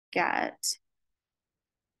forget.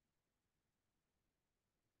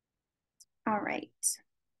 All right.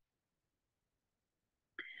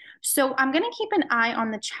 So I'm going to keep an eye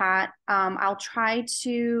on the chat. I'll try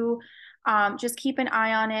to just keep an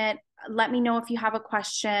eye on it. Let me know if you have a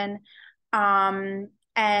question.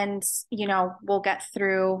 And, you know, we'll get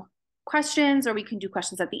through questions, or we can do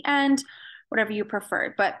questions at the end, whatever you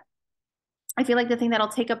prefer. But I feel like the thing that'll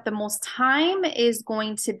take up the most time is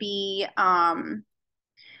going to be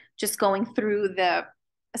just going through the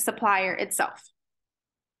supplier itself.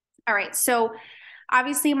 All right, so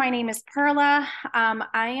obviously my name is Perla.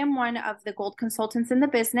 I am one of the gold consultants in the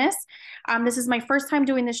business. This is my first time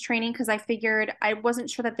doing this training because I figured I wasn't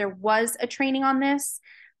sure that there was a training on this.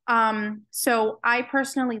 So I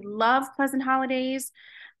personally love Pleasant Holidays.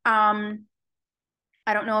 I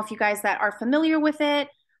don't know if you guys that are familiar with it,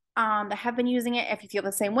 that have been using it, if you feel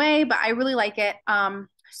the same way, but I really like it.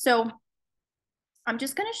 So I'm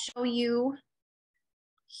just going to show you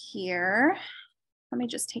here. Let me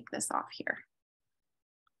just take this off here.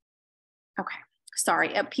 Okay,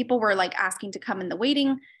 sorry. People were like asking to come in the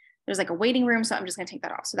waiting. There's like a waiting room, so I'm just going to take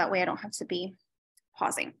that off so that way I don't have to be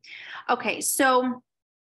pausing. Okay, so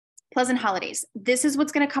Pleasant Holidays. This is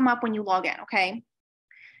what's going to come up when you log in, okay?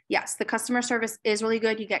 Yes, the customer service is really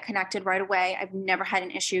good. You get connected right away. I've never had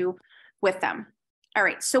an issue with them. All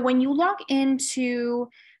right, so when you log into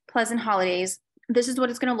Pleasant Holidays, this is what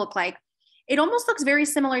it's going to look like. It almost looks very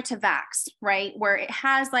similar to Vax, right? Where it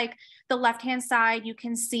has like the left-hand side, you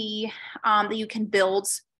can see that you can build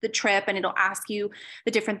the trip and it'll ask you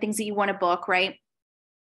the different things that you want to book, right?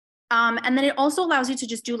 And then it also allows you to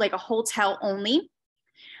just do like a hotel only.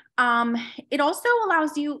 It also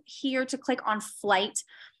allows you here to click on flight,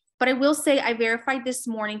 but I will say I verified this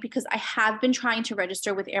morning because I have been trying to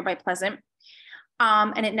register with Air by Pleasant,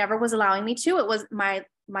 and it never was allowing me to. It was my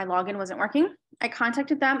login wasn't working. I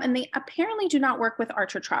contacted them and they apparently do not work with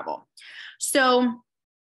Archer Travel. So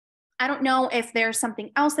I don't know if there's something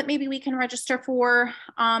else that maybe we can register for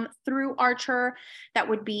through Archer that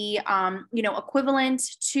would be, you know, equivalent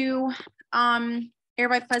to Air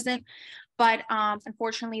by Pleasant, but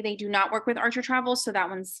unfortunately they do not work with Archer Travel, so that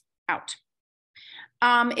one's out.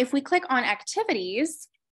 If we click on activities,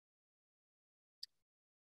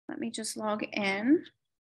 let me just log in.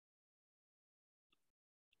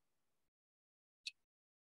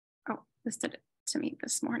 Oh, this did it to me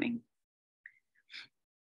this morning.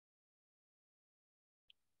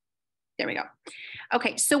 There we go.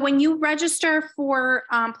 Okay, so when you register for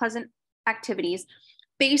Pleasant Activities,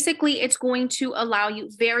 basically it's going to allow you,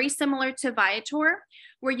 very similar to Viator,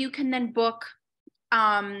 where you can then book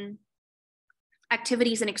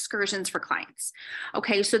activities and excursions for clients.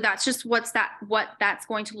 Okay, so that's just what that's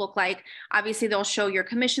going to look like. Obviously, they'll show your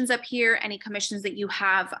commissions up here, any commissions that you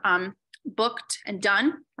have booked and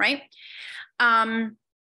done, right?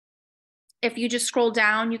 If you just scroll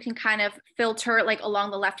down, you can kind of filter like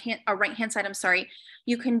along the right-hand side, I'm sorry.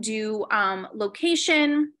 You can do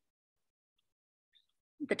location,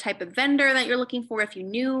 the type of vendor that you're looking for if you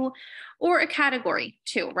knew, or a category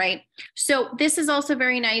too, right? So this is also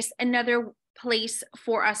very nice. Another place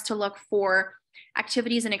for us to look for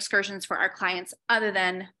activities and excursions for our clients other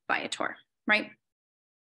than Viator, right?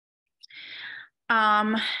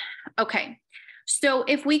 Okay, so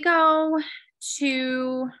if we go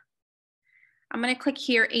to, I'm going to click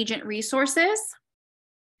here, Agent Resources.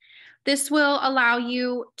 This will allow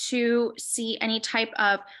you to see any type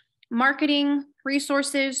of marketing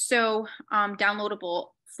resources. So downloadable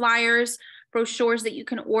flyers, brochures that you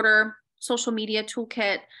can order, social media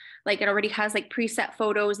toolkit, like it already has like preset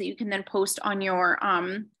photos that you can then post on your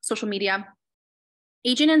social media.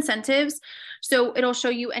 Agent incentives. So it'll show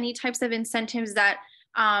you any types of incentives that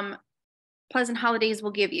Pleasant Holidays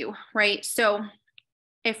will give you, right? So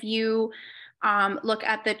if you look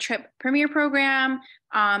at the Trip Premier program,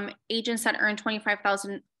 agents that earn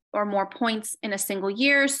 25,000 or more points in a single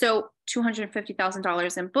year, so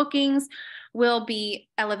 $250,000 in bookings, will be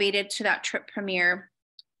elevated to that Trip Premier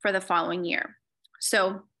for the following year.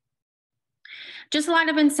 So just a lot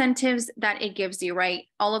of incentives that it gives you, right?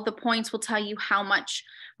 All of the points will tell you how much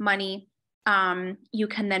money you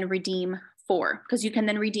can then redeem for, because you can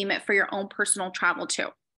then redeem it for your own personal travel too.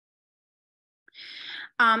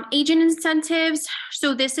 Agent incentives.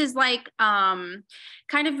 So this is like kind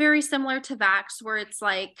of very similar to Vax, where it's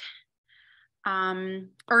like earn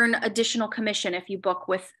additional commission if you book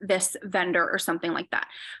with this vendor or something like that.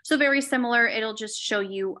 So very similar. It'll just show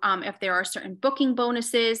you if there are certain booking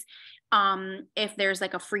bonuses, if there's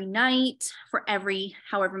like a free night for every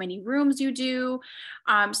however many rooms you do.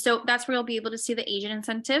 So that's where you'll be able to see the agent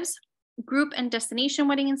incentives. Group and destination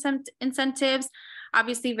wedding incentives.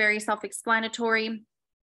 Obviously, very self-explanatory.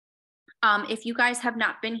 If you guys have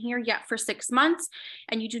not been here yet for 6 months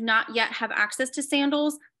and you do not yet have access to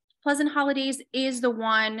sandals, Pleasant Holidays is the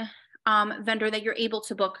one vendor that you're able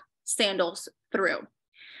to book sandals through.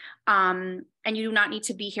 And you do not need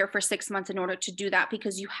to be here for 6 months in order to do that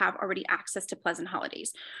because you have already access to Pleasant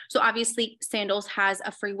Holidays. So obviously Sandals has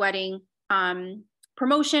a free wedding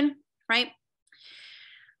promotion, right?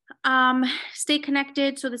 Stay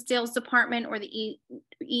connected. So the sales department or the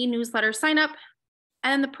e-newsletter sign up,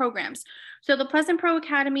 and then the programs. So the Pleasant Pro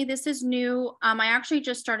Academy, this is new. I actually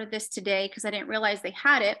just started this today because I didn't realize they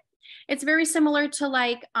had it. It's very similar to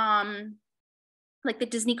like the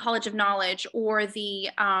Disney College of Knowledge or the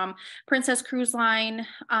Princess Cruise Line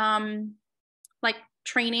like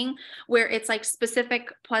training, where it's like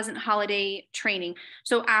specific Pleasant Holiday training.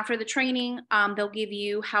 So after the training, they'll give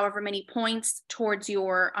you however many points towards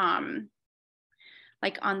your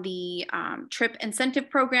like on the trip incentive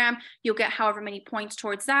program, you'll get however many points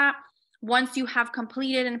towards that. Once you have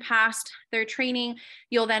completed and passed their training,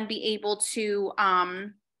 you'll then be able to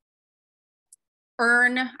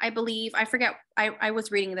earn, I believe, I forget, I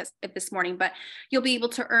was reading this morning, but you'll be able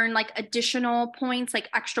to earn like additional points, like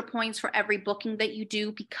extra points for every booking that you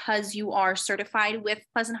do because you are certified with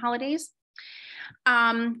Pleasant Holidays.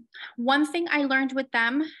 One thing I learned with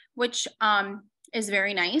them, which is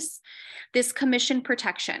very nice, this commission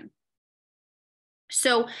protection.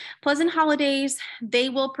 So Pleasant Holidays, they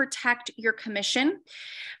will protect your commission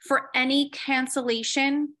for any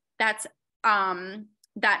cancellation that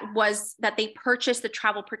they purchased the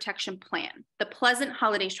travel protection plan, the Pleasant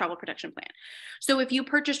Holidays travel protection plan. So if you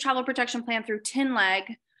purchase travel protection plan through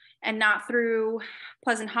Tinleg and not through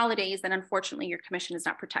Pleasant Holidays, then unfortunately your commission is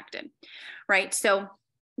not protected, right? So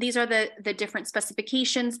these are the different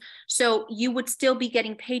specifications. So you would still be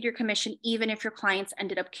getting paid your commission even if your clients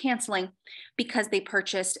ended up canceling because they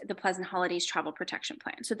purchased the Pleasant Holidays travel protection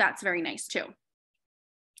plan. So that's very nice too.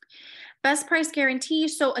 Best price guarantee.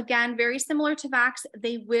 So again, very similar to VAX,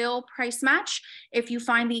 they will price match. If you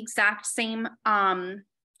find the exact same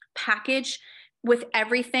package with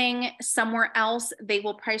everything somewhere else, they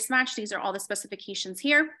will price match. These are all the specifications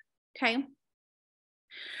here, okay?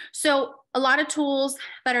 So a lot of tools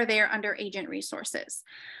that are there under agent resources.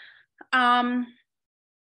 Okay.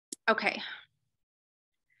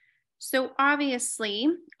 So obviously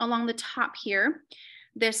along the top here,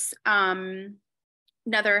 this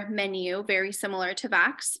another menu, very similar to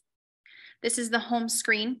VAX. This is the home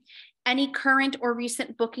screen. Any current or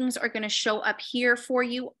recent bookings are going to show up here for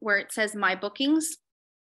you where it says My Bookings.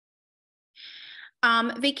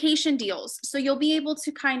 Vacation deals. So you'll be able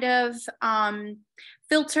to kind of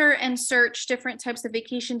filter and search different types of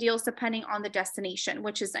vacation deals depending on the destination,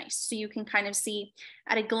 which is nice. So you can kind of see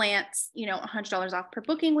at a glance, you know, $100 off per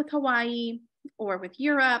booking with Hawaii or with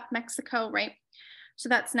Europe, Mexico, right? So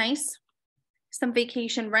that's nice. Some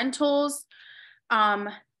vacation rentals,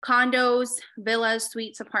 condos, villas,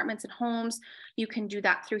 suites, apartments, and homes. You can do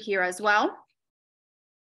that through here as well.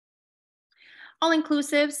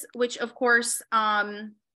 All-inclusives, which of course,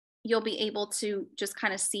 you'll be able to just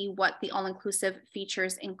kind of see what the all-inclusive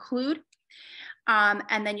features include.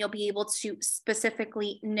 And then you'll be able to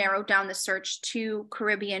specifically narrow down the search to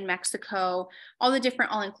Caribbean, Mexico, all the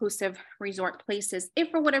different all-inclusive resort places. If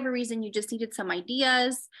for whatever reason you just needed some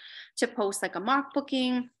ideas to post like a mock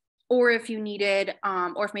booking, or if you needed,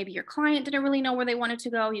 or if maybe your client didn't really know where they wanted to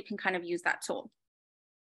go, you can kind of use that tool.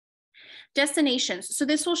 Destinations. So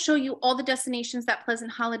this will show you all the destinations that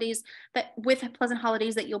Pleasant Holidays,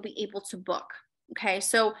 that you'll be able to book. Okay,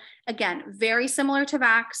 so again, very similar to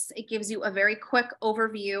VAX. It gives you a very quick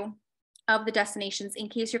overview of the destinations in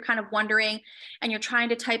case you're kind of wondering and you're trying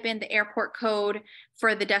to type in the airport code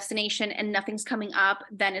for the destination and nothing's coming up,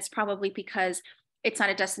 then it's probably because it's not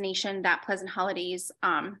a destination that Pleasant Holidays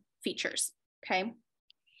features, okay?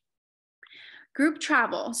 Group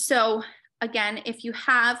travel. So again, if you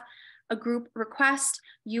have a group request,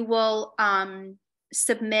 you will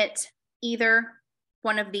submit either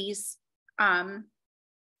one of these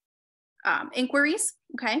inquiries,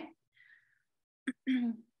 okay?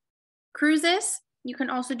 Cruises, you can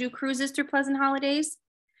also do cruises through Pleasant Holidays.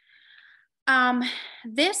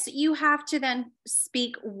 This you have to then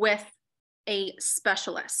speak with a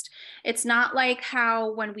specialist. It's not like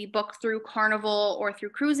how when we book through Carnival or through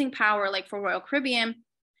Cruising Power, like for Royal Caribbean,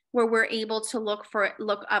 where we're able to look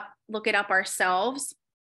it up ourselves.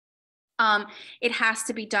 It has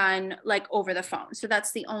to be done like over the phone. So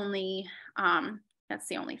that's the only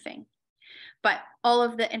thing. But all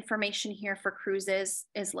of the information here for cruises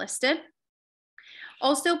is listed.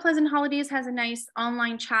 Also, Pleasant Holidays has a nice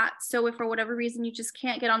online chat. So if for whatever reason you just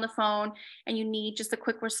can't get on the phone and you need just a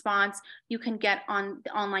quick response, you can get on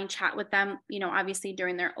the online chat with them, you know, obviously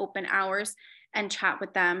during their open hours and chat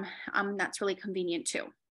with them. That's really convenient too.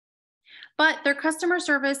 But their customer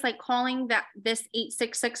service, like calling this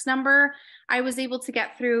 866 number, I was able to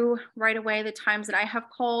get through right away. The times that I have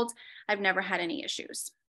called, I've never had any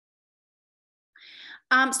issues.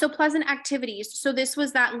 So Pleasant Activities. So this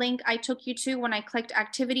was that link I took you to when I clicked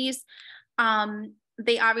activities.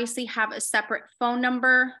 They obviously have a separate phone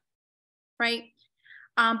number, right?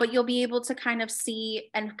 But you'll be able to kind of see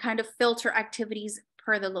and kind of filter activities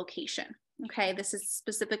per the location. Okay, this is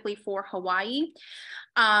specifically for Hawaii.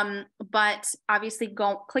 But obviously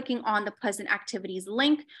clicking on the Pleasant Activities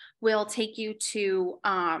link will take you to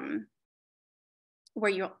where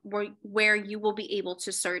you will be able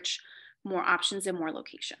to search more options and more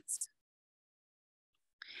locations.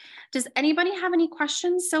 Does anybody have any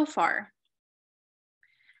questions so far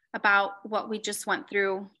about what we just went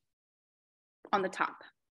through on the top?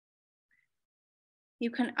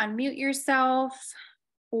 You can unmute yourself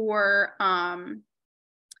or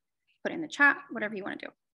put in the chat, whatever you want to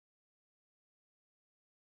do.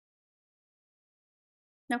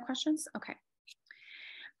 No questions? Okay.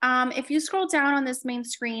 If you scroll down on this main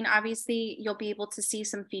screen, obviously you'll be able to see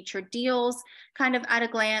some featured deals kind of at a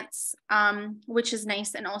glance, which is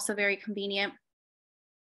nice and also very convenient.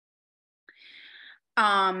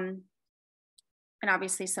 And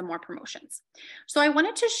obviously some more promotions. So I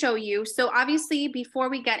wanted to show you, so obviously before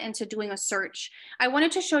we get into doing a search, I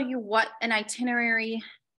wanted to show you what an itinerary,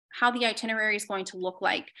 how the itinerary is going to look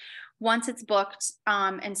like once it's booked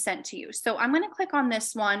and sent to you. So I'm going to click on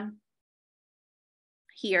this one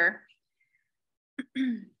here.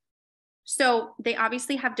 So they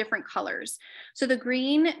obviously have different colors. So the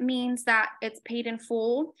green means that it's paid in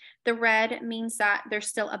full. The red means that there's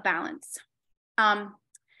still a balance.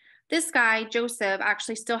 This guy, Joseph,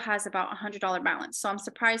 actually still has about $100 balance. So I'm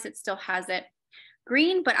surprised it still has it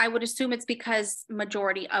green, but I would assume it's because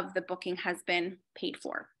majority of the booking has been paid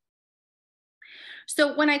for.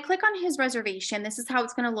 So when I click on his reservation, this is how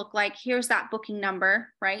it's going to look like. Here's that booking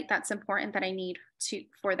number, right? That's important that I need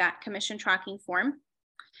for that commission tracking form.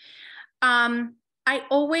 I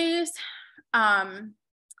always, the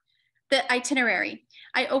itinerary,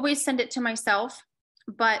 I always send it to myself,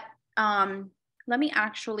 but let me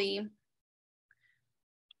actually,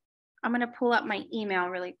 I'm going to pull up my email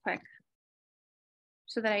really quick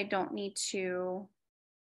so that I don't need to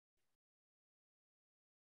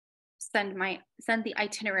send the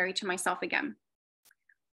itinerary to myself again.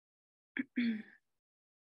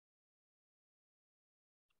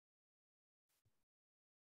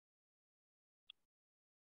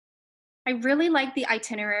 I really like the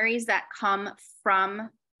itineraries that come from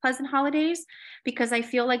Pleasant Holidays because I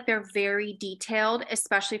feel like they're very detailed,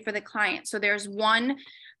 especially for the client. So there's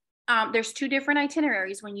two different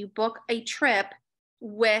itineraries. When you book a trip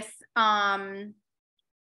with,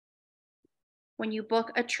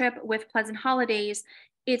 Pleasant Holidays,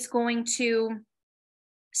 it's going to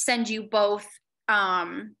send you both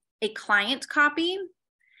a client copy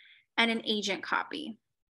and an agent copy.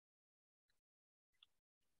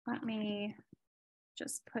 Let me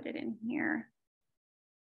just put it in here.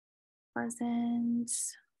 Pleasant,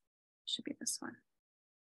 should be this one.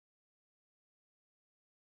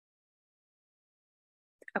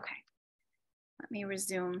 Okay, let me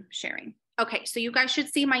resume sharing. Okay, so you guys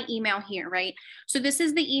should see my email here, right? So this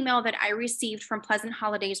is the email that I received from Pleasant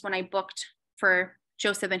Holidays when I booked for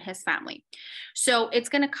Joseph and his family. So it's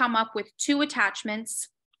going to come up with 2 attachments.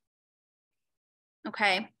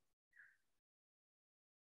 Okay.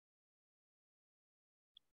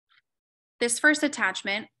 This first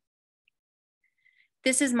attachment,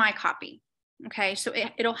 this is my copy. Okay, so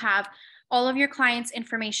it'll have all of your clients'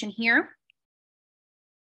 information here.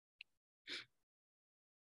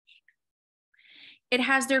 It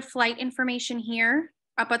has their flight information here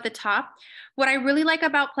up at the top. What I really like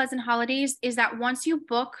about Pleasant Holidays is that once you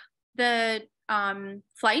book the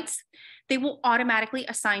flights, they will automatically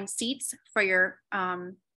assign seats for your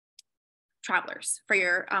travelers, for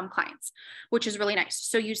your clients, which is really nice.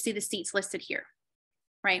 So you see the seats listed here,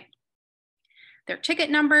 right? Their ticket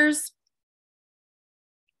numbers.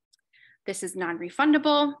 This is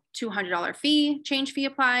non-refundable, $200 fee, change fee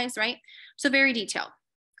applies, right? So very detailed.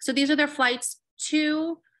 So these are their flights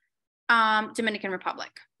to Dominican Republic,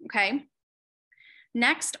 okay?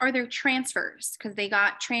 Next are their transfers, because they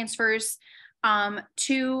got transfers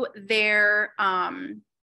to their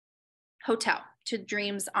hotel, to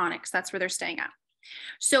Dreams Onyx. That's where they're staying at.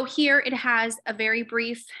 So here it has a very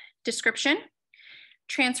brief description.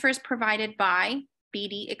 Transfers provided by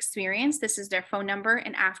BD Experience. This is their phone number,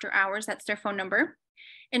 and after hours, that's their phone number.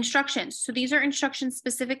 Instructions. So these are instructions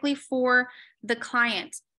specifically for the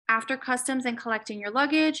client. After customs and collecting your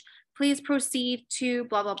luggage, please proceed to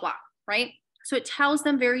blah, blah, blah, right? So it tells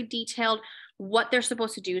them very detailed what they're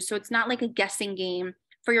supposed to do. So it's not like a guessing game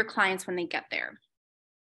for your clients when they get there.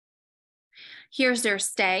 Here's their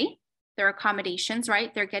stay, their accommodations,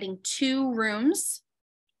 right? They're getting 2 rooms,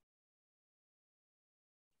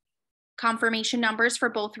 confirmation numbers for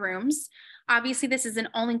both rooms. Obviously, this is an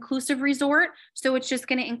all-inclusive resort, so it's just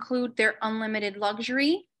going to include their unlimited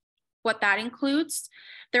luxury, what that includes.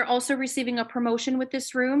 They're also receiving a promotion with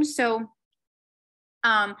this room, so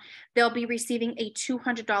they'll be receiving a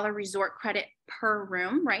 $200 resort credit per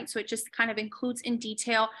room, right? So it just kind of includes in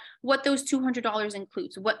detail what those $200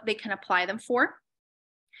 includes, what they can apply them for.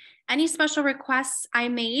 Any special requests I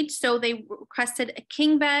made, so they requested a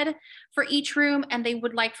king bed for each room, and they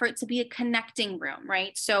would like for it to be a connecting room,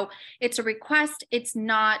 right? So it's a request, it's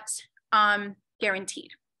not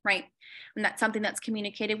guaranteed, right? And that's something that's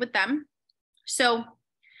communicated with them. So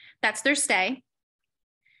that's their stay.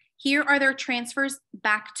 Here are their transfers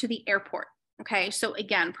back to the airport, okay? So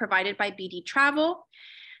again, provided by BD Travel.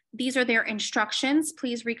 These are their instructions.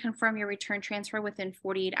 Please reconfirm your return transfer within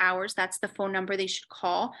 48 hours. That's the phone number they should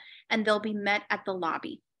call, and they'll be met at the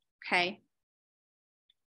lobby, okay?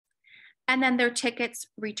 And then their tickets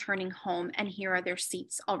returning home, and here are their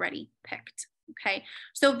seats already picked, okay?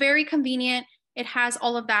 So very convenient. It has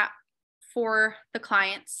all of that for the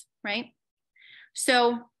clients, right?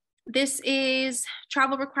 So this is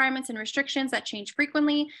travel requirements and restrictions that change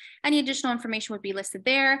frequently. Any additional information would be listed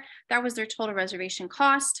there. That was their total reservation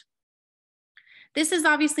cost. This is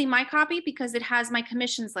obviously my copy because it has my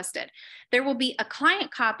commissions listed. There will be a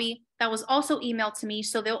client copy that was also emailed to me.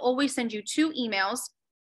 So they'll always send you 2 emails.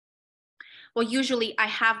 Well, usually I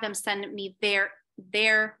have them send me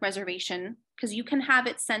their reservation, because you can have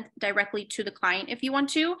it sent directly to the client if you want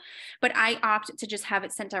to, but I opt to just have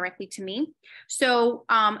it sent directly to me. So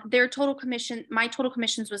their total commission, my total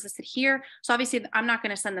commissions was listed here. So obviously I'm not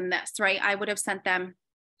going to send them this, right? I would have sent them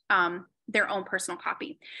their own personal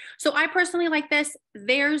copy. So I personally like this.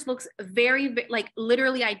 Theirs looks very, like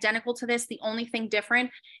literally identical to this. The only thing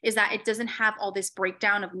different is that it doesn't have all this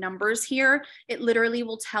breakdown of numbers here. It literally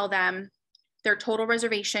will tell them their total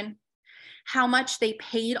reservation, how much they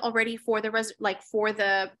paid already for the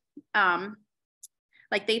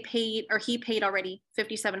they paid, or he paid already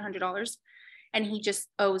 $5,700, and he just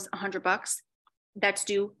owes $100 that's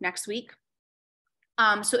due next week.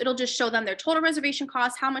 So it'll just show them their total reservation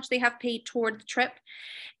costs, how much they have paid toward the trip,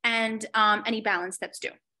 and any balance that's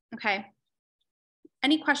due. Okay.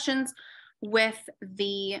 Any questions with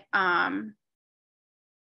the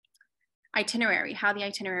itinerary, how the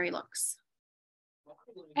itinerary looks?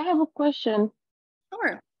 I have a question.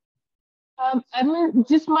 Sure. I mean,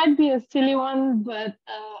 this might be a silly one, but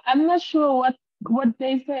I'm not sure what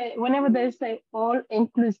they say. Whenever they say all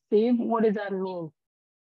inclusive, what does that mean?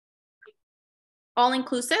 All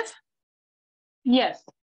inclusive? Yes.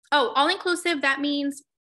 Oh, all inclusive, that means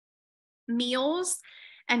meals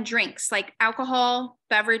and drinks, like alcohol,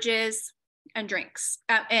 beverages, and drinks.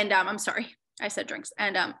 I'm sorry, I said drinks,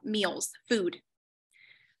 and meals, food.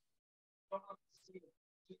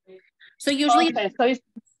 So usually, okay, so it's,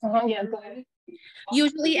 yeah, go ahead.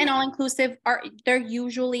 Usually in all-inclusive, they're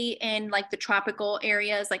usually in like the tropical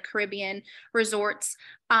areas, like Caribbean resorts.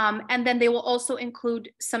 And then they will also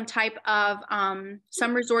include some type of,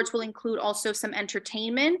 some resorts will include also some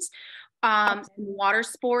entertainment, water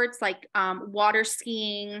sports, like water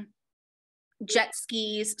skiing, jet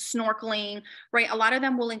skis, snorkeling, right? A lot of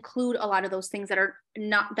them will include a lot of those things that are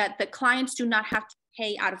not, that the clients do not have to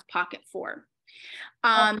pay out of pocket for.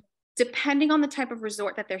 Depending on the type of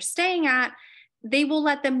resort that they're staying at, they will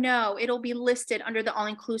let them know. It'll be listed under the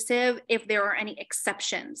all-inclusive if there are any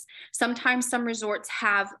exceptions. Sometimes some resorts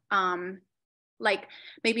have, like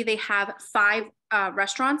maybe they have 5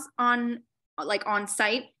 restaurants on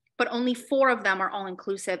site, but only 4 of them are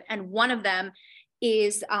all-inclusive, and one of them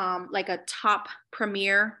is like a top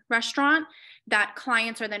premier restaurant that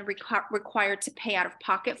clients are then required to pay out of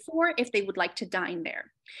pocket for if they would like to dine there.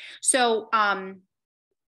 So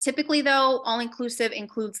typically though, all-inclusive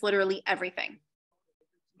includes literally everything.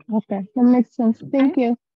 Okay, that makes sense. Thank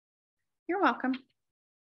you. You're welcome.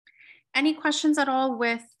 Any questions at all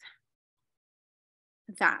with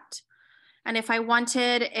that? And if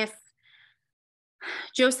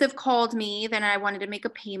Joseph called me, then I wanted to make a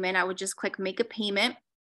payment, I would just click make a payment.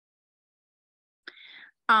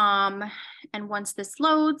 And once this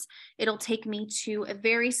loads, it'll take me to a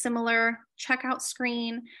very similar checkout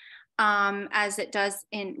screen. as it does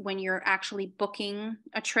when you're actually booking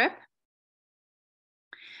a trip,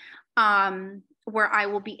 where I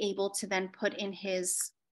will be able to then put in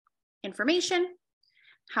his information,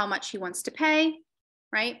 how much he wants to pay,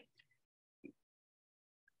 right?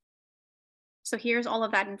 So here's all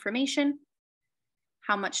of that information,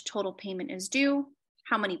 how much total payment is due,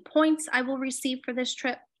 how many points I will receive for this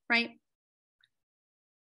trip, right?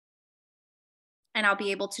 And I'll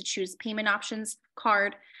be able to choose payment options,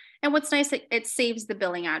 card. And what's nice, it saves the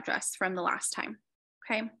billing address from the last time,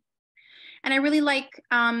 okay? And I really like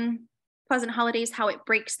Pleasant Holidays, how it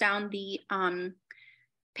breaks down the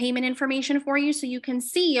payment information for you. So you can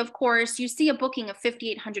see, of course, you see a booking of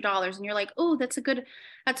 $5,800 and you're like, oh, that's a good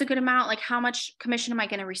amount. Like, how much commission am I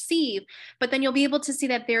going to receive? But then you'll be able to see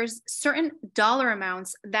that there's certain dollar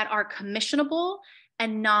amounts that are commissionable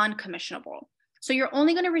and non-commissionable. So you're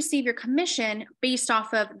only going to receive your commission based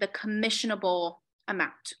off of the commissionable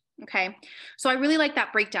amount. Okay. So I really like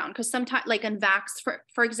that breakdown, because sometimes, like in Vax,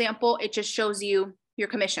 for example, it just shows you your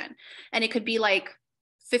commission, and it could be like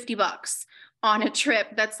 $50 on a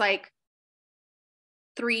trip that's like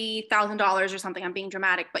 $3,000 or something. I'm being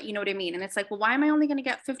dramatic, but you know what I mean? And it's like, well, why am I only going to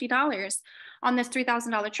get $50 on this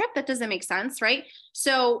 $3,000 trip? That doesn't make sense, right?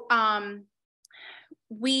 So I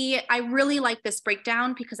really like this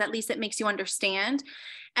breakdown, because at least it makes you understand.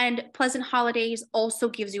 And Pleasant Holidays also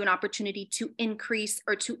gives you an opportunity to increase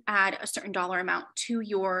or to add a certain dollar amount to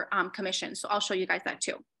your commission. So I'll show you guys that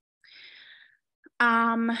too.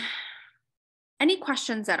 Any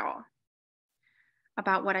questions at all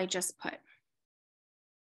about what I just put?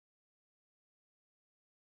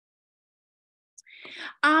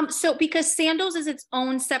 So because Sandals is its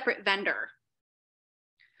own separate vendor,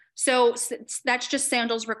 so that's just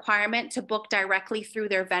Sandals' requirement to book directly through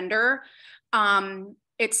their vendor.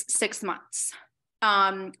 It's 6 months.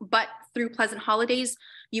 But through Pleasant Holidays,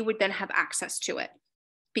 you would then have access to it,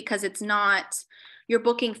 because it's not, you're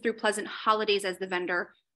booking through Pleasant Holidays as the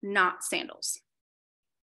vendor, not Sandals.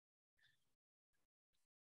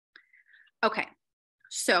 Okay,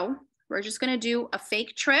 so we're just gonna do a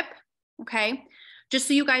fake trip, okay? Just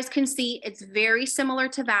so you guys can see, it's very similar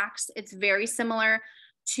to Vax. It's very similar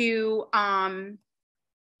to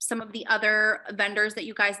some of the other vendors that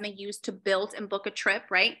you guys may use to build and book a trip,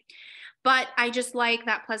 right? But I just like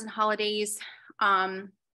that Pleasant Holidays. I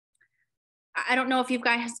don't know if you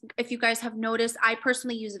guys have noticed, I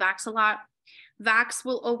personally use Vax a lot. Vax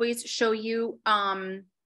will always show you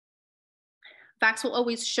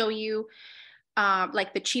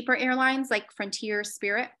like the cheaper airlines, like Frontier,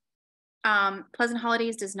 Spirit. Pleasant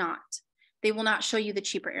Holidays does not. They will not show you the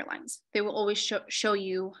cheaper airlines. They will always show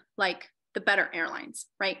you like the better airlines,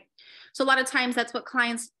 right? So a lot of times that's what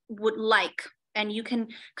clients would like. And you can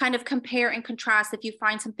kind of compare and contrast if you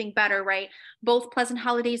find something better, right? Both Pleasant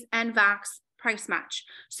Holidays and Vax price match.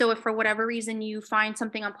 So if for whatever reason you find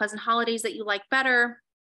something on Pleasant Holidays that you like better,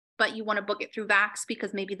 but you want to book it through Vax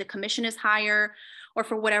because maybe the commission is higher, or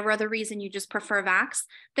for whatever other reason you just prefer Vax,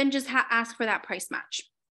 then just ask for that price match.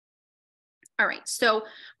 All right, so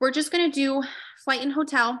we're just going to do flight and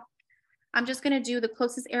hotel. I'm just going to do the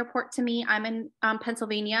closest airport to me. I'm in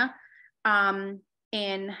Pennsylvania,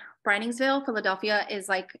 in Briningsville. Philadelphia is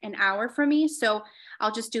like an hour from me. So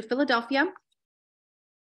I'll just do Philadelphia,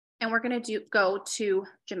 and we're going to go to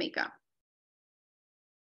Jamaica.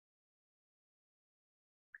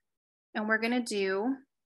 And we're going to do,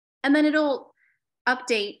 and then it'll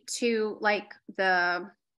update to like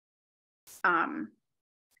the,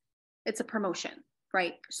 it's a promotion,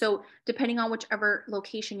 right? So depending on whichever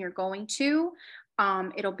location you're going to,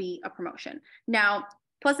 it'll be a promotion. Now,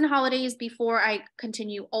 Pleasant Holidays, before I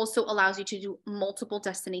continue, also allows you to do multiple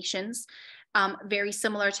destinations, very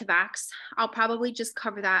similar to Vax. I'll probably just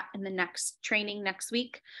cover that in the next training next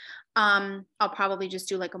week. I'll probably just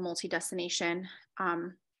do like a multi-destination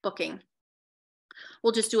booking.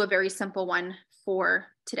 We'll just do a very simple one for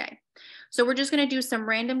today. So we're just going to do some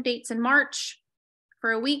random dates in March.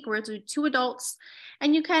 For a week, we'll do 2 adults,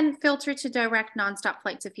 and you can filter to direct nonstop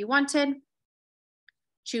flights if you wanted.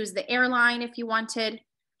 Choose the airline if you wanted.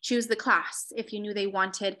 Choose the class if you knew they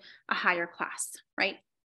wanted a higher class, right?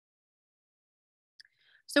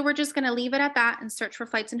 So we're just going to leave it at that and search for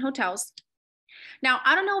flights and hotels. Now,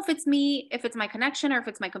 I don't know if it's me, if it's my connection, or if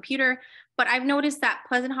it's my computer, but I've noticed that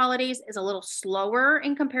Pleasant Holidays is a little slower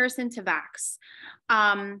in comparison to Vax.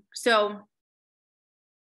 So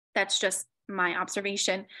that's just my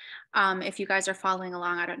observation. If you guys are following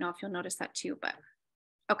along, I don't know if you'll notice that too, but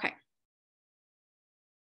okay.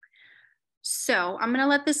 So I'm gonna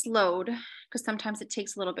let this load, because sometimes it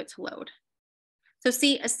takes a little bit to load. So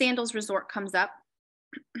see, a Sandals Resort comes up.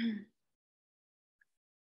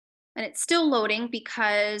 And it's still loading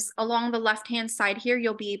because along the left-hand side here,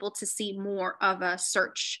 you'll be able to see more of a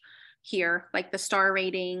search here, like the star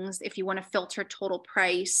ratings, if you want to filter total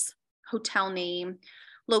price, hotel name,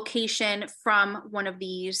 location from one of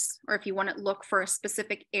these, or if you want to look for a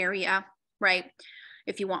specific area, right?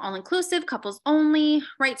 If you want all-inclusive, couples only,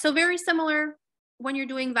 right? So very similar when you're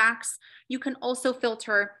doing VAX, you can also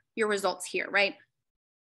filter your results here, right?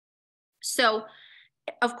 So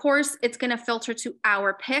of course, it's going to filter to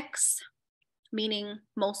our picks, meaning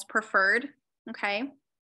most preferred, okay?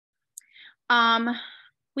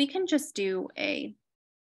 We can just do a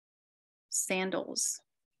sandals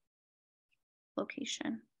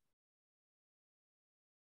location.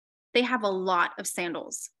 They have a lot of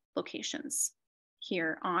sandals locations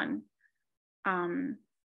here on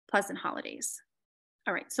Pleasant Holidays.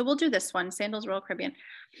 All right, so we'll do this one, Sandals Royal Caribbean.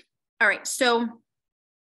 All right, so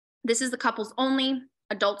this is the couples only,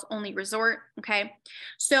 adults only resort, okay?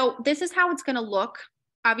 So this is how it's gonna look.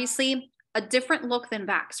 Obviously, a different look than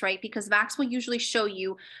VAX, right? Because VAX will usually show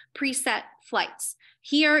you preset flights.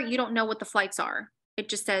 Here, you don't know what the flights are. It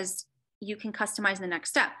just says you can customize the next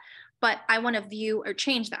step, but I wanna view or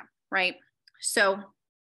change them, right? So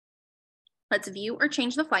let's view or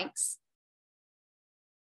change the flights.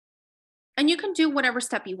 And you can do whatever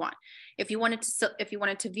step you want. If you wanted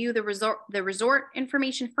to view the resort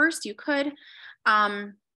information first, you could.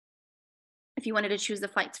 If you wanted to choose the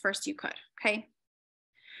flights first, you could, okay?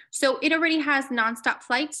 So it already has nonstop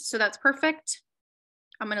flights, so that's perfect.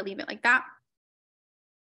 I'm gonna leave it like that.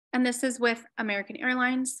 And this is with American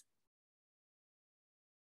Airlines.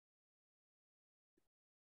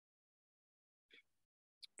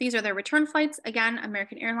 These are their return flights. Again,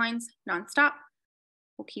 American Airlines, nonstop.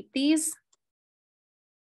 We'll keep these.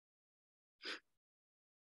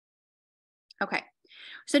 Okay,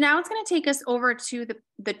 so now it's gonna take us over to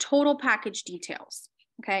the total package details,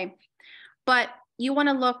 okay? But you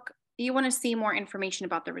wanna see more information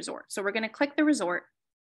about the resort. So we're gonna click the resort.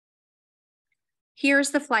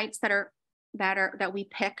 Here's the flights that we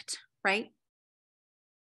picked, right?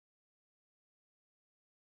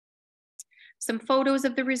 Some photos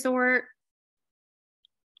of the resort.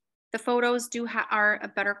 The photos are a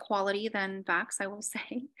better quality than VAX, I will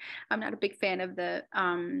say. I'm not a big fan of the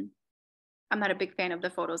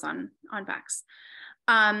photos on VAX.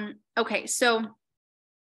 Okay, so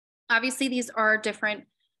obviously these are different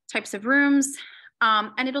types of rooms,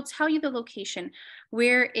 and it'll tell you the location.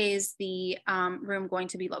 Where is the room going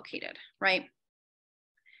to be located, right?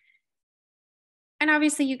 And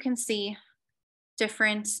obviously you can see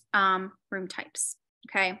different room types,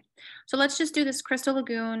 okay? So let's just do this Crystal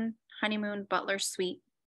Lagoon Honeymoon Butler Suite.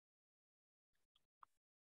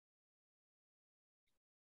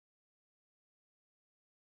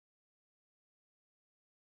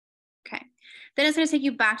 Okay, then it's gonna take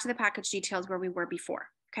you back to the package details where we were before,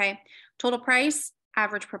 okay? Total price,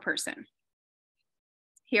 average per person.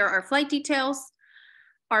 Here are flight details,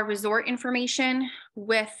 our resort information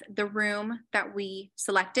with the room that we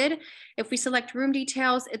selected. If we select room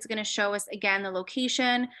details, it's gonna show us again the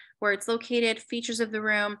location, where it's located, features of the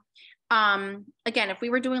room. Again, if we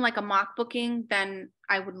were doing like a mock booking, then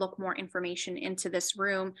I would look more information into this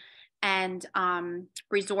room and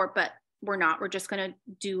resort, but we're not. We're just gonna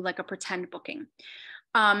do like a pretend booking.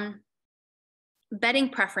 Bedding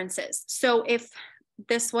preferences. So if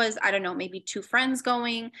this was, I don't know, maybe 2 friends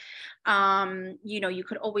going, you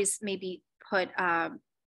could always maybe put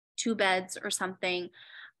 2 beds or something.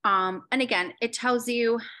 And again, it tells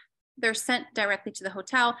you they're sent directly to the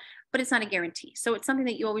hotel, but it's not a guarantee. So it's something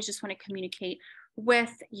that you always just want to communicate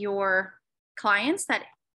with your clients, that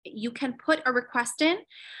you can put a request in,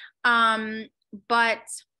 but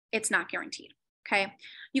it's not guaranteed. Okay,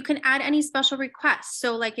 you can add any special requests.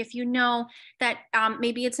 So like if you know that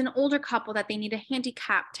maybe it's an older couple that they need a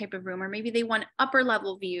handicap type of room, or maybe they want upper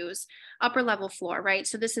level views, upper level floor, right?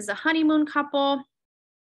 So this is a honeymoon couple.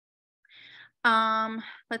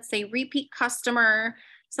 Let's say repeat customer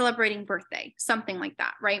celebrating birthday, something like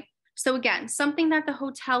that, right? So again, something that the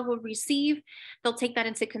hotel will receive, they'll take that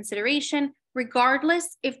into consideration,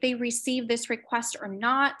 regardless if they receive this request or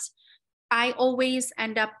not. I always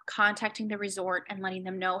end up contacting the resort and letting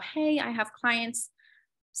them know, hey, I have clients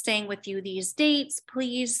staying with you these dates.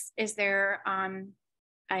 Please, is there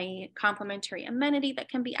a complimentary amenity that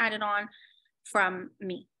can be added on from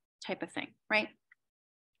me, type of thing, right?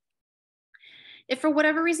 If for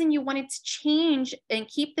whatever reason you wanted to change and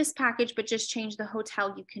keep this package, but just change the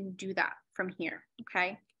hotel, you can do that from here,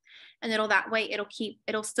 okay? And that way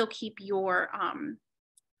it'll still keep your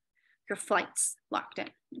flights locked in,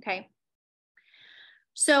 okay?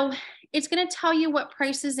 So it's going to tell you what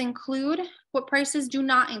prices include, what prices do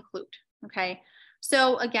not include. Okay.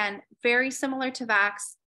 So again, very similar to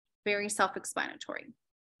VAX, very self-explanatory.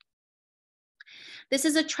 This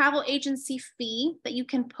is a travel agency fee that you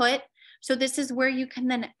can put. So this is where you can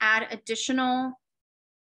then add additional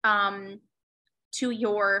to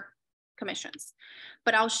your commissions.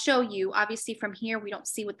 But I'll show you, obviously from here, we don't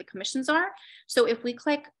see what the commissions are. So if we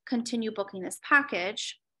click continue booking this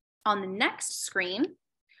package on the next screen,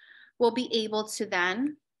 we'll be able to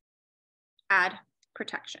then add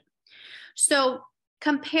protection. So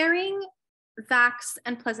comparing VAX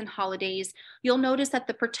and Pleasant Holidays, you'll notice that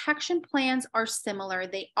the protection plans are similar.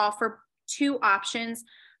 They offer two options,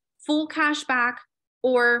 full cash back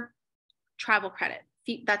or travel credit.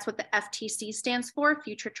 That's what the FTC stands for,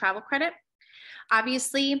 future travel credit.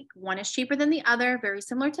 Obviously, one is cheaper than the other, very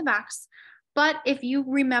similar to VAX. But if you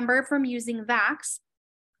remember from using VAX,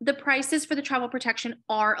 the prices for the travel protection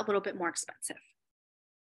are a little bit more expensive.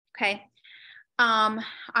 Okay.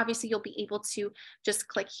 Obviously, you'll be able to just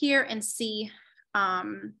click here and see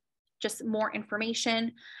just more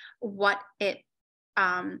information, what it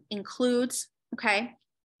includes. Okay.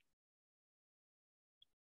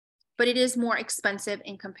 But it is more expensive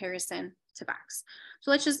in comparison to VAX. So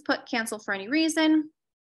let's just put cancel for any reason.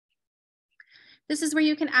 This is where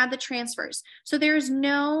you can add the transfers. So there's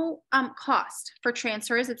no cost for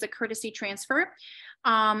transfers. It's a courtesy transfer.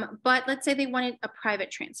 But let's say they wanted a private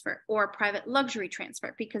transfer or a private luxury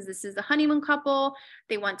transfer because this is a honeymoon couple.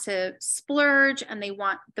 They want to splurge and they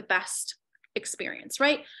want the best experience,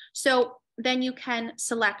 right? So then you can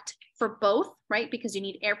select for both, right? Because you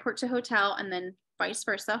need airport to hotel and then vice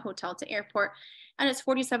versa, hotel to airport, and it's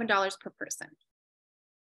 $47 per person.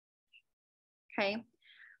 Okay.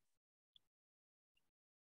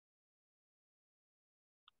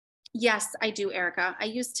 Yes, I do, Erica. I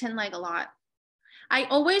use TinLeg a lot. I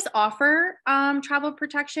always offer travel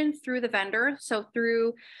protection through the vendor. So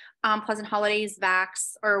through Pleasant Holidays,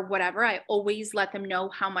 VAX, or whatever, I always let them know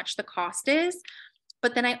how much the cost is.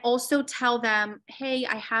 But then I also tell them, hey,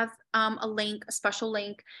 I have a link, a special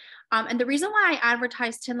link. And the reason why I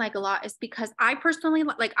advertise TinLeg a lot is because I personally,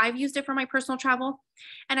 like I've used it for my personal travel.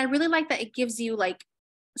 And I really like that it gives you like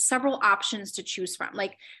several options to choose from.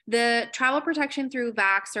 Like the travel protection through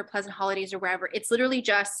VAX or Pleasant Holidays or wherever, it's literally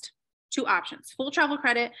just two options, full travel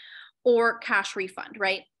credit or cash refund,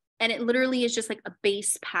 right? And it literally is just like a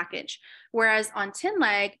base package. Whereas on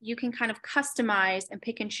TinLeg, you can kind of customize and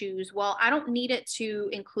pick and choose. Well, I don't need it to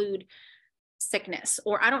include sickness,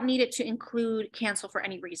 or I don't need it to include cancel for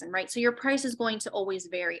any reason, right? So your price is going to always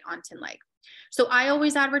vary on TinLeg. So I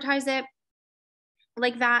always advertise it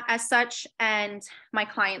like that as such, and my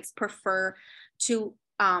clients prefer to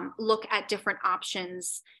look at different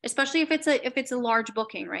options, especially if it's a large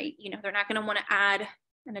booking, right? You know, they're not going to want to add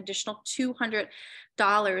an additional $200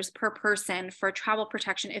 per person for travel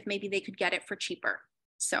protection if maybe they could get it for cheaper.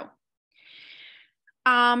 So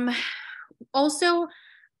also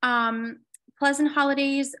Pleasant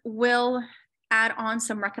Holidays will add on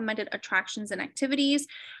some recommended attractions and activities.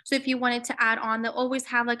 So if you wanted to add on, they'll always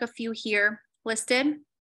have like a few here listed,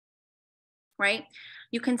 right?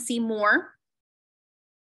 You can see more.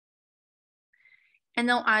 And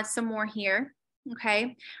they'll add some more here,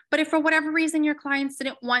 okay? But if for whatever reason your clients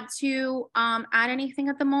didn't want to add anything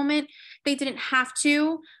at the moment, they didn't have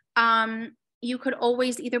to, you could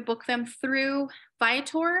always either book them through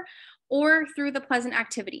Viator or through the Pleasant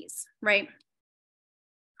activities, right?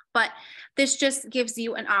 But this just gives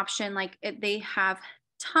you an option, like they have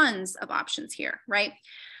tons of options here, right?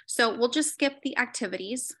 So we'll just skip the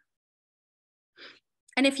activities.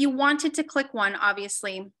 And if you wanted to click one,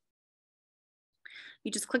 obviously,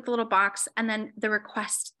 you just click the little box and then the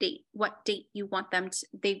request date, what date you want them to,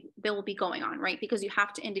 they will be going on, right? Because you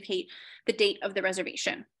have to indicate the date of the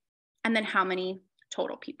reservation and then how many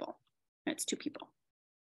total people. And it's 2 people.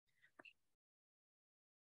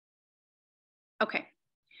 Okay.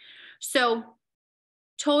 So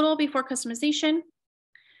total before customization.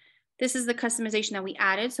 This is the customization that we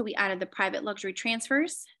added. So we added the private luxury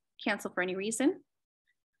transfers, cancel for any reason.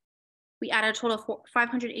 We added a total of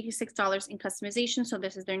 $586 in customization. So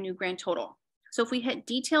this is their new grand total. So if we hit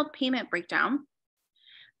detailed payment breakdown,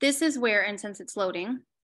 this is where, and since it's loading,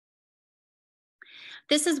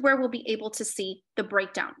 this is where we'll be able to see the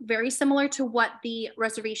breakdown. Very similar to what the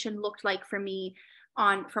reservation looked like for me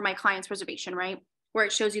for my client's reservation, right? Where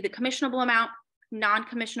it shows you the commissionable amount,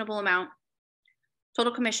 non-commissionable amount,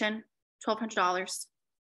 total commission, $1,200,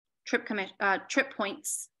 trip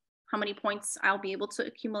points, how many points I'll be able to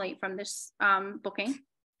accumulate from this booking.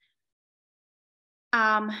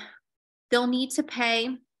 They'll need to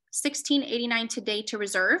pay $16.89 today to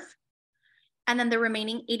reserve. And then the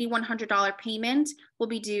remaining $8,100 payment will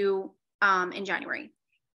be due in January.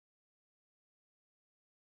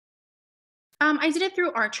 I did it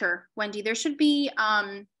through Archer, Wendy. There should be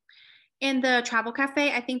in the Travel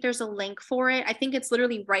Cafe, I think there's a link for it. I think it's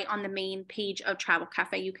literally right on the main page of Travel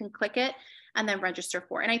Cafe. You can click it and then register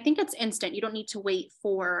for it. And I think it's instant. You don't need to wait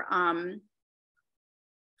for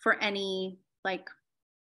any like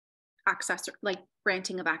access or like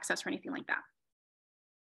granting of access or anything like that.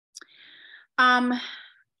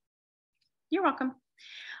 You're welcome.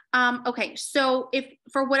 Okay, so if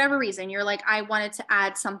for whatever reason you're like, I wanted to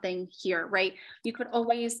add something here, right? You could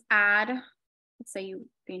always add, let's say you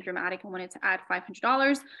being dramatic and wanted to add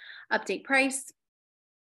 $500, update price.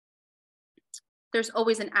 There's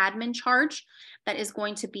always an admin charge that is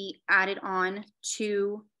going to be added on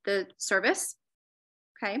to the service.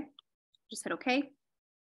 Okay, just hit okay.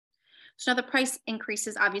 So now the price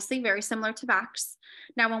increases, obviously very similar to VAX.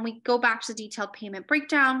 Now, when we go back to the detailed payment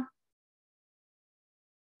breakdown,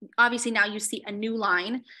 obviously now you see a new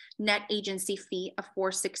line, net agency fee of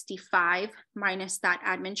 $465 minus that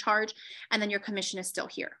admin charge, and then your commission is still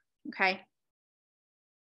here, okay?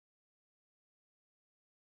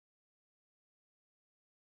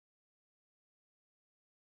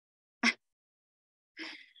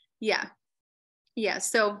 Yeah,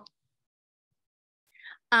 so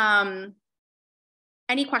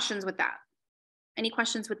any questions with that? Any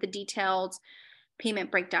questions with the detailed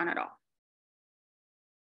payment breakdown at all?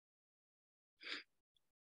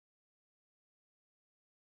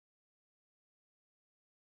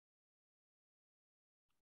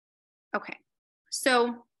 Okay,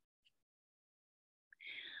 so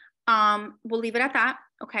we'll leave it at that,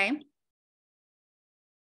 okay?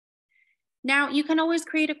 Now you can always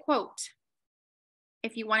create a quote.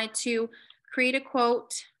 If you wanted to create a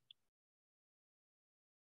quote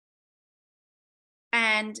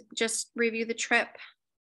and just review the trip.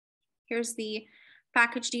 Here's the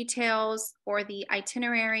package details or the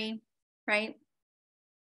itinerary, right?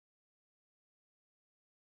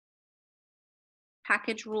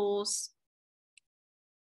 Package rules.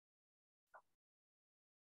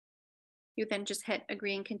 You then just hit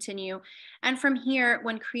agree and continue. And from here,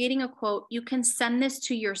 when creating a quote, you can send this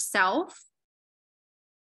to yourself.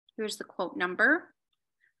 Here's the quote number.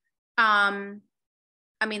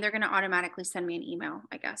 I mean, they're going to automatically send me an email,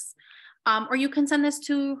 I guess. Or you can send this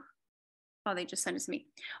to, oh, they just sent it to me.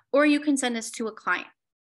 Or you can send this to a client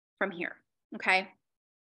from here, okay?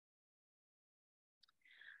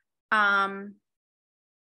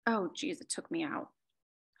 Oh, geez, it took me out.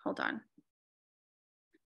 Hold on.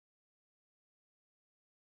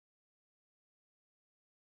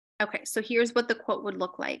 Okay, so here's what the quote would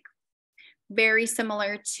look like. Very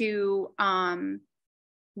similar to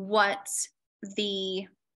what the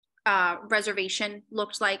reservation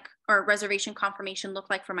looked like, or reservation confirmation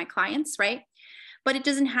looked like for my clients, right? But it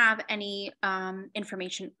doesn't have any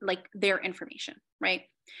information, like their information, right?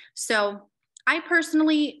 So I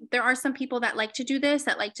personally, there are some people that like to do this,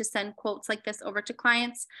 that like to send quotes like this over to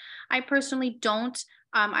clients. I personally don't.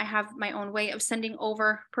 I have my own way of sending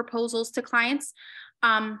over proposals to clients.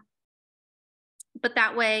 But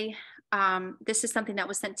that way, this is something that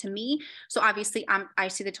was sent to me. So obviously I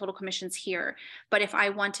see the total commissions here, but if I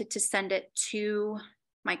wanted to send it to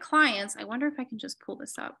my clients, I wonder if I can just pull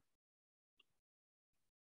this up.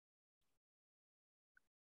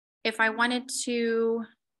 If I wanted to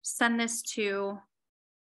send this to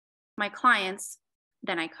my clients,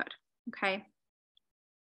 then I could, okay?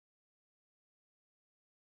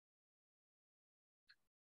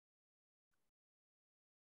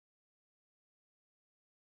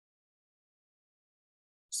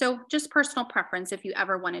 So just personal preference if you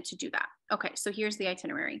ever wanted to do that. Okay, so here's the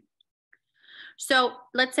itinerary. So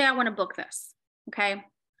let's say I want to book this, okay?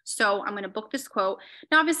 So I'm going to book this quote.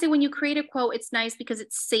 Now, obviously, when you create a quote, it's nice because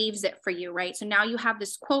it saves it for you, right? So now you have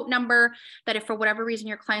this quote number that if for whatever reason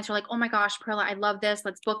your clients are like, oh my gosh, Perla, I love this,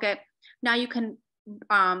 let's book it. Now you can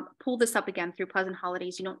pull this up again through Pleasant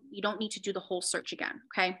Holidays. You don't need to do the whole search again,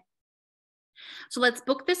 okay? So let's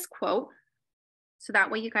book this quote. So that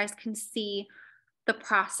way you guys can see the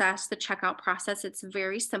process, the checkout process. It's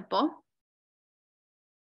very simple.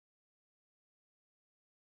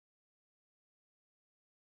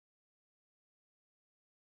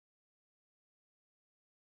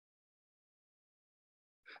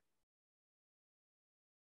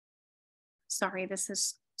 Sorry, this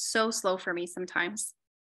is so slow for me sometimes.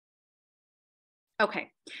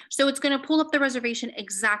 Okay, so it's going to pull up the reservation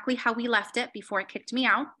exactly how we left it before it kicked me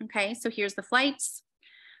out. Okay, so here's the flights,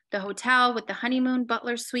 the hotel with the honeymoon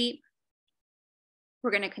butler suite.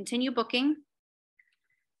 We're going to continue booking.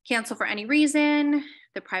 Cancel for any reason.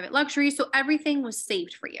 the private luxury. So everything was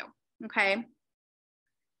saved for you. Okay.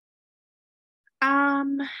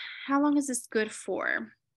 How long is this good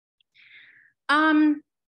for?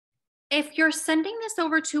 If you're sending this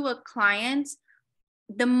over to a client,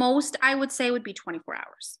 the most I would say would be 24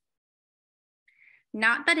 hours.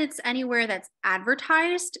 Not that it's anywhere that's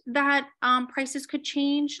advertised that prices could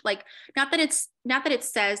change. Like, not that it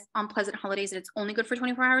says on Pleasant Holidays that it's only good for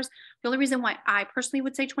 24 hours. The only reason why I personally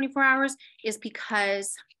would say 24 hours is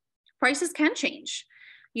because prices can change.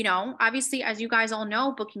 You know, obviously, as you guys all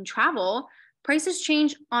know, booking travel, prices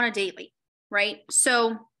change on a daily, right?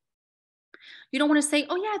 So you don't want to say,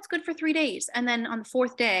 oh yeah, it's good for 3 days. And then on the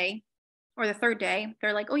fourth day or the third day,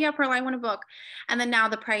 they're like, oh yeah, Pearl, I want to book. And then now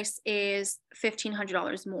the price is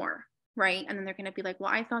 $1,500 more, right? And then they're going to be like, well,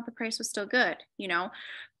 I thought the price was still good. You know,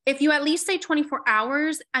 if you at least say 24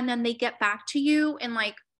 hours and then they get back to you and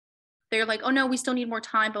like, they're like, oh no, we still need more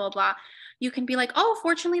time, blah, blah, blah. You can be like, oh,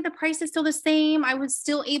 fortunately, the price is still the same. I was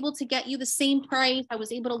still able to get you the same price. I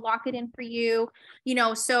was able to lock it in for you, you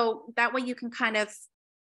know, so that way you can kind of,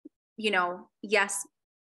 you know, yes,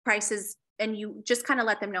 prices, and you just kind of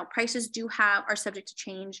let them know prices are subject to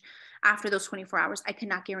change after those 24 hours. I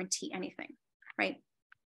cannot guarantee anything, right?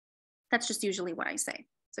 That's just usually what I say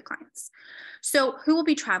to clients. So who will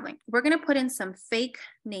be traveling? We're going to put in some fake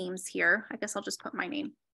names here. I guess I'll just put my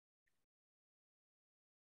name.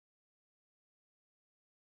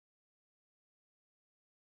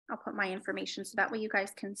 I'll put my information so that way you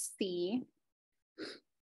guys can see.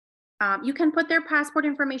 You can put their passport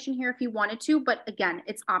information here if you wanted to, but again,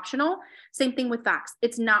 it's optional. Same thing with Vax.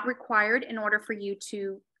 It's not required in order for you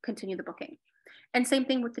to continue the booking. And same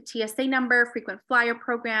thing with the TSA number, frequent flyer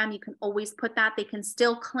program. You can always put that. They can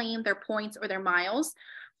still claim their points or their miles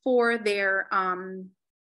for their,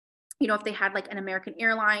 you know, if they had like an American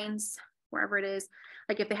Airlines, wherever it is,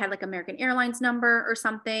 like if they had like American Airlines number or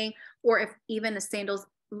something, or if even a Sandals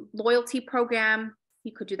loyalty program,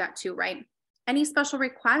 you could do that too, right? Any special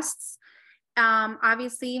requests?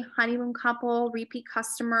 Obviously, honeymoon couple, repeat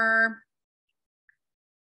customer.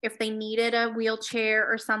 If they needed a wheelchair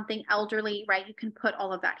or something, elderly, right? You can put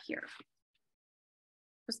all of that here.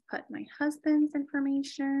 Just put my husband's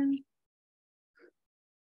information.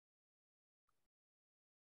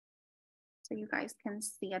 So you guys can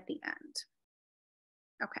see at the end.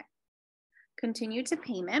 Okay. Continue to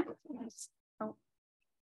payment.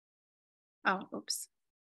 Oh, oops.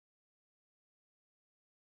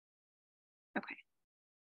 Okay.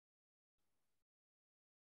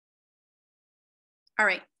 All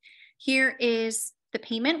right. Here is the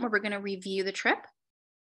payment where we're going to review the trip.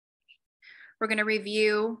 We're going to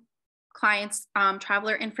review clients'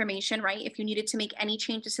 traveler information, right? If you needed to make any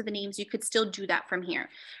changes to the names, you could still do that from here,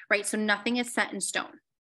 right? So nothing is set in stone.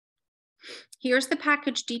 Here's the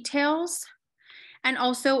package details and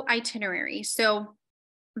also itinerary. So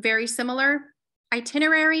very similar.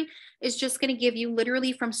 Itinerary is just going to give you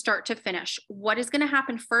literally from start to finish. What is going to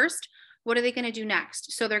happen first? What are they going to do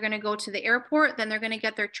next? So they're going to go to the airport, then they're going to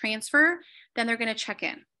get their transfer, then they're going to check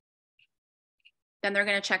in. Then they're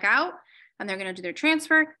going to check out, and they're going to do their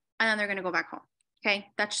transfer, and then they're going to go back home. Okay,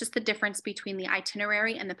 that's just the difference between the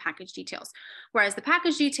itinerary and the package details. Whereas the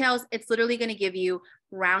package details, it's literally going to give you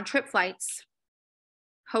round trip flights,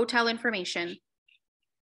 hotel information,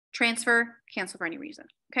 transfer, cancel for any reason.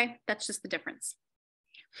 Okay, that's just the difference.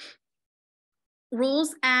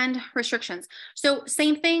 Rules and restrictions. So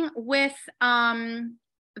same thing with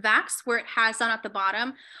Vax, where it has on at the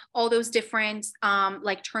bottom all those different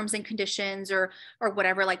like terms and conditions or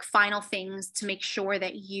whatever, like final things to make sure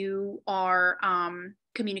that you are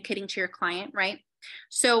communicating to your client, right?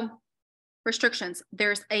 So restrictions,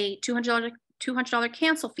 there's a $200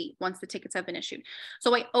 cancel fee once the tickets have been issued.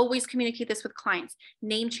 So I always communicate this with clients.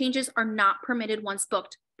 Name changes are not permitted once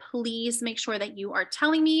booked. Please make sure that you are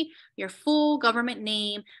telling me your full government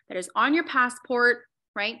name that is on your passport,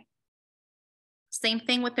 right? Same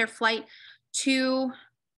thing with their flight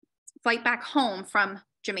back home from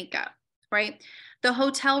Jamaica, right? The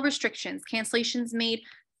hotel restrictions, cancellations made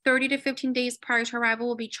 30 to 15 days prior to arrival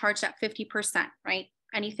will be charged at 50%, right?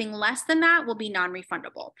 Anything less than that will be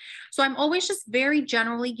non-refundable. So I'm always just very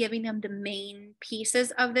generally giving them the main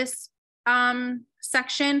pieces of this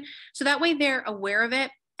section. So that way they're aware of it.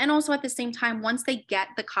 And also at the same time, once they get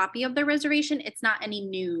the copy of the reservation, it's not any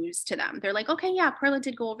news to them. They're like, okay, yeah, Perla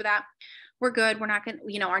did go over that. We're good. We're not going to,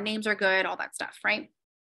 you know, our names are good, all that stuff, right?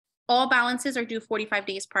 All balances are due 45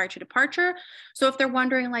 days prior to departure. So if they're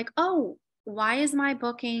wondering like, oh, why is my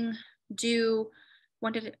booking due,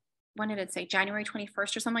 when did it say, January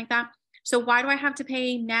 21st or something like that? So why do I have to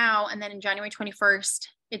pay now? And then in January 21st,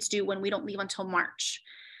 it's due when we don't leave until March.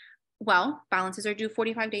 Well, balances are due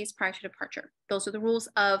 45 days prior to departure. Those are the rules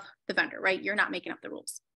of the vendor, right? You're not making up the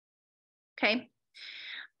rules. Okay.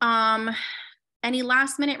 Any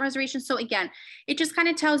last minute reservations? So again, it just kind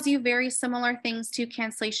of tells you very similar things to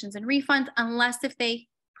cancellations and refunds, unless if they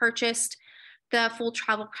purchased the full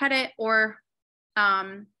travel credit or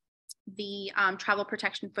the travel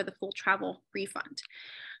protection for the full travel refund.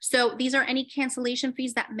 So these are any cancellation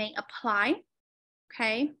fees that may apply.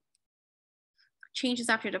 Okay. Changes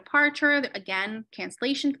after departure, again,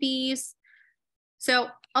 cancellation fees. So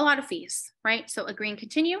a lot of fees, right? So agree and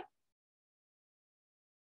continue.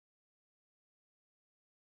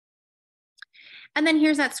 And then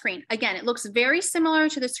here's that screen. Again, it looks very similar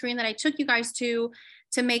to the screen that I took you guys to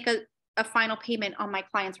make a final payment on my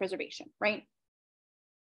client's reservation, right?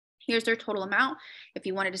 Here's their total amount. If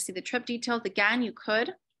you wanted to see the trip details, again, you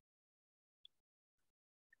could.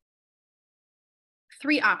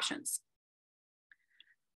 3 options.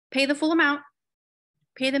 Pay the full amount,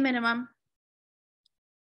 pay the minimum,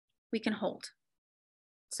 we can hold.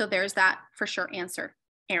 So there's that for sure answer,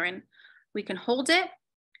 Erin. We can hold it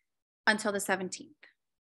until the 17th.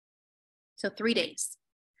 So 3 days.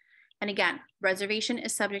 And again, reservation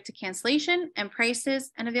is subject to cancellation, and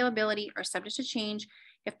prices and availability are subject to change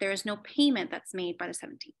if there is no payment that's made by the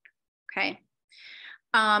 17th. Okay.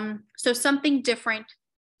 So something different,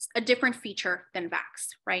 a different feature than VAX,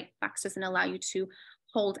 right? VAX doesn't allow you to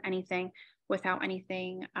hold anything without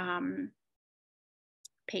anything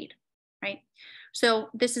paid, right? So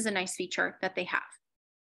this is a nice feature that they have.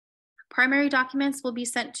 Primary documents will be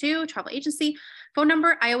sent to travel agency. Phone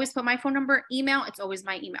number, I always put my phone number. Email, it's always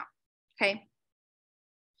my email, okay?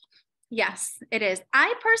 Yes, it is.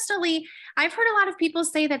 I personally, I've heard a lot of people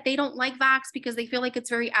say that they don't like VAX because they feel like it's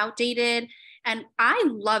very outdated, and I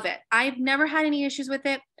love it. I've never had any issues with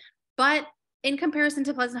it, but in comparison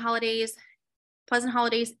to Pleasant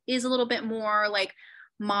Holidays is a little bit more like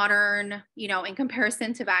modern, you know, in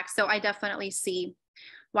comparison to VAX. So I definitely see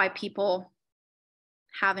why people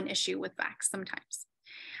have an issue with VAX sometimes.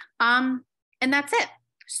 And that's it.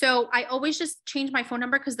 So I always just change my phone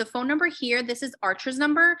number because the phone number here, this is Archer's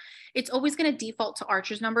number. It's always going to default to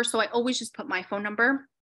Archer's number. So I always just put my phone number,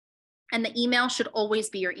 and the email should always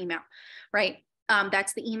be your email, right?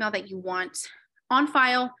 That's the email that you want on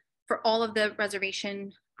file for all of the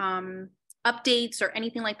reservation updates or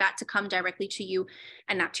anything like that to come directly to you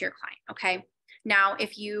and not to your client. Okay. Now,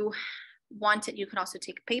 if you wanted, you can also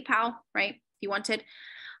take PayPal, right? If you wanted,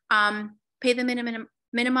 pay the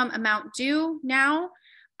minimum amount due now.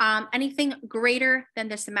 Anything greater than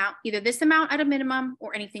this amount, either this amount at a minimum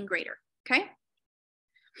or anything greater, okay?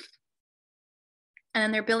 And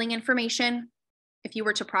then their billing information, if you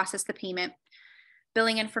were to process the payment,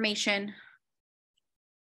 billing information,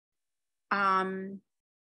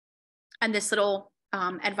 and this little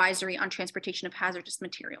advisory on transportation of hazardous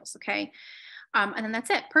materials, okay? And then that's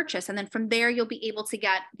it, purchase. And then from there, you'll be able to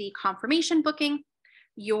get the confirmation booking.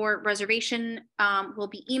 Your reservation will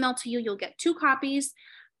be emailed to you. You'll get 2 copies.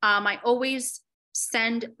 I always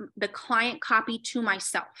send the client copy to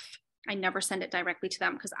myself. I never send it directly to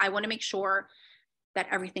them because I want to make sure that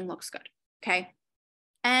everything looks good, okay?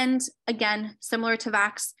 And again, similar to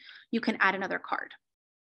VAX, you can add another card.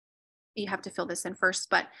 You have to fill this in first,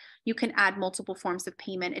 but you can add multiple forms of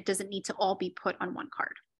payment. It doesn't need to all be put on one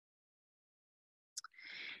card.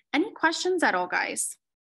 Any questions at all, guys,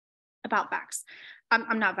 about VAX?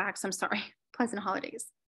 I'm not VAX, I'm sorry, Pleasant Holidays.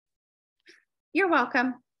 You're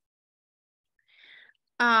welcome.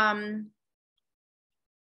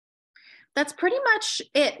 That's pretty much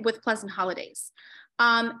it with Pleasant Holidays.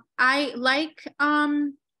 I like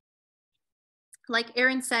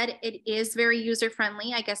Erin said, it is very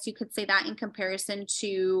user-friendly. I guess you could say that in comparison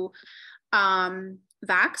to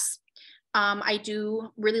VAX. I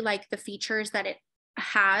do really like the features that it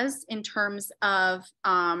has in terms of,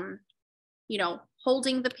 you know,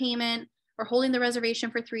 holding the payment or holding the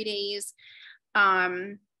reservation for 3 days,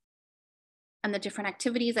 and the different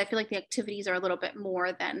activities. I feel like the activities are a little bit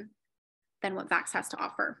more than what VAX has to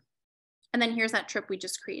offer. And then here's that trip we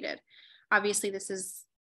just created. Obviously, this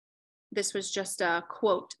was just a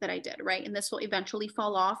quote that I did, right? And this will eventually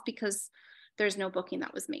fall off because there's no booking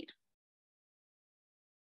that was made.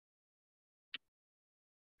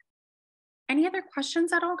 Any other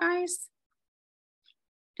questions at all, guys?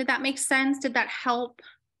 Did that make sense? Did that help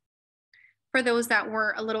for those that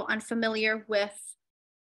were a little unfamiliar with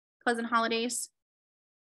Pleasant Holidays?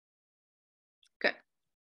 Good.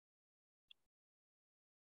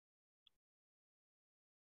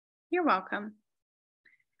 You're welcome.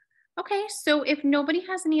 Okay, so if nobody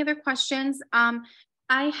has any other questions, I'll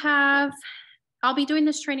be doing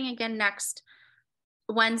this training again next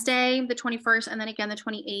Wednesday, the 21st, and then again the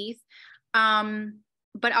 28th.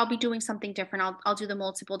 But I'll be doing something different. I'll do the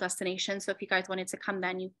multiple destinations. So if you guys wanted to come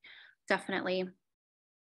then, you definitely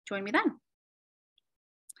join me then.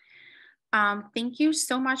 Thank you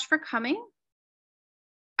so much for coming.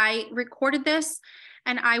 I recorded this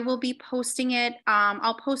and I will be posting it.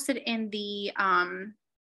 I'll post it in the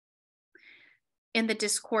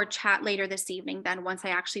Discord chat later this evening. Then once I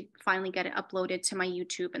actually finally get it uploaded to my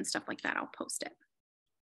YouTube and stuff like that, I'll post it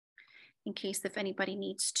in case if anybody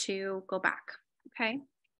needs to go back. Okay.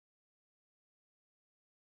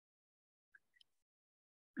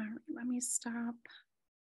 All right, let me stop.